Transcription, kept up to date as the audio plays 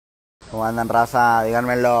¿Cómo andan, raza?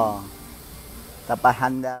 Díganmelo. Está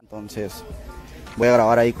pasando. Entonces, voy a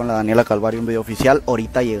grabar ahí con la Daniela Calvario un video oficial.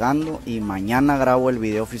 Ahorita llegando. Y mañana grabo el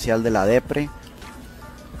video oficial de la Depre.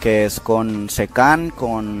 Que es con Secan,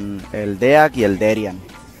 con el Deac y el Derian.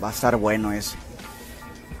 Va a estar bueno ese.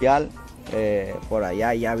 Por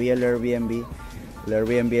allá ya vi el Airbnb. El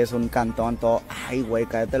Airbnb es un cantón todo. Ay, güey,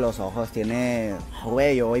 cállate los ojos. Tiene.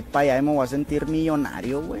 Güey, yo voy para allá y me voy a sentir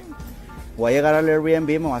millonario, güey. Voy a llegar al Airbnb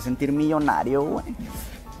y me voy a sentir millonario, güey.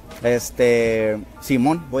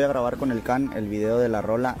 Simón, voy a grabar con el Can el video de la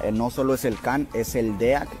rola. No solo es el Can, es el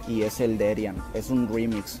Deac y es el Derian. Es un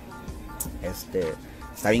remix.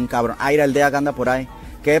 Está bien cabrón. Ah, mira, el Deac anda por ahí.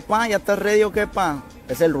 ¿Qué pa? ¿Ya estás ready o qué pa?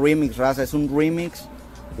 Es el remix, raza. Es un remix.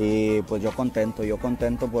 Y pues yo contento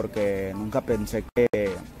porque nunca pensé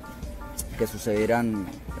que sucedieran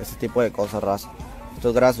ese tipo de cosas, raza. Esto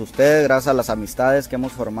es gracias a ustedes, gracias a las amistades que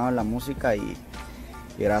hemos formado en la música y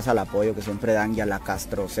gracias al apoyo que siempre dan y a la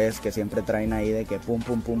castrocés que siempre traen ahí de que pum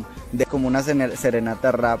pum pum, de como una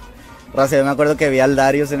serenata rap. Raza, yo me acuerdo que vi al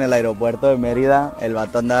Darius en el aeropuerto de Mérida, el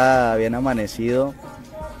vato andaba bien amanecido.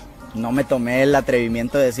 No me tomé el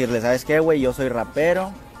atrevimiento de decirle, ¿sabes qué, güey? Yo soy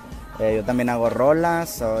rapero. Yo también hago rolas,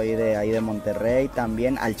 soy de ahí de Monterrey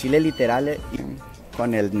también, al chile literal,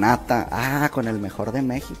 con el Nata, con el mejor de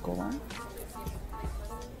México, ¿va?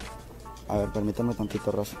 A ver, permítanme tantito,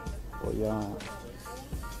 raza.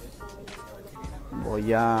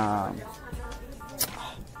 Voy a...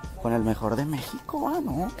 Con el mejor de México, ¿va?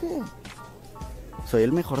 ¿No? ¿Qué? Soy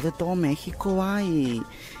el mejor de todo México, ¿va? Y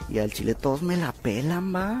al chile todos me la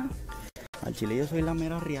pelan, ¿va? Al chile yo soy la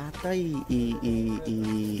mera riata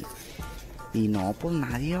y no, pues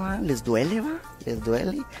nadie, va, les duele, va, les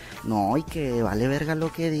duele. No, y que vale verga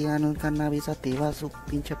lo que digan, el cannabis activa su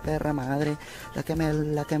pinche perra madre, la que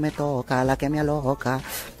me toca, la que me aloca,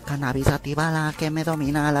 cannabis activa la que me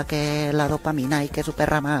domina, la dopamina y que su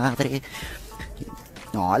perra madre.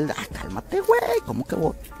 No, cálmate, güey,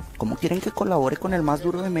 ¿cómo quieren que colabore con el más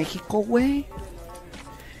duro de México, güey?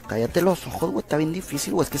 Cállate los ojos, güey, está bien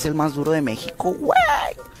difícil, güey, es que es el más duro de México, güey.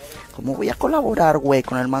 ¿Cómo voy a colaborar, güey,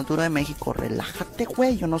 con el más duro de México? Relájate,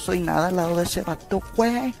 güey, yo no soy nada al lado de ese vato,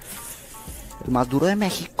 güey. El más duro de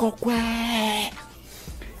México, güey.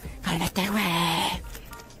 Cálmate, güey.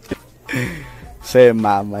 Se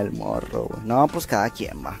mama el morro, güey. No, pues cada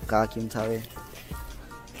quien va, cada quien sabe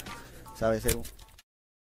ser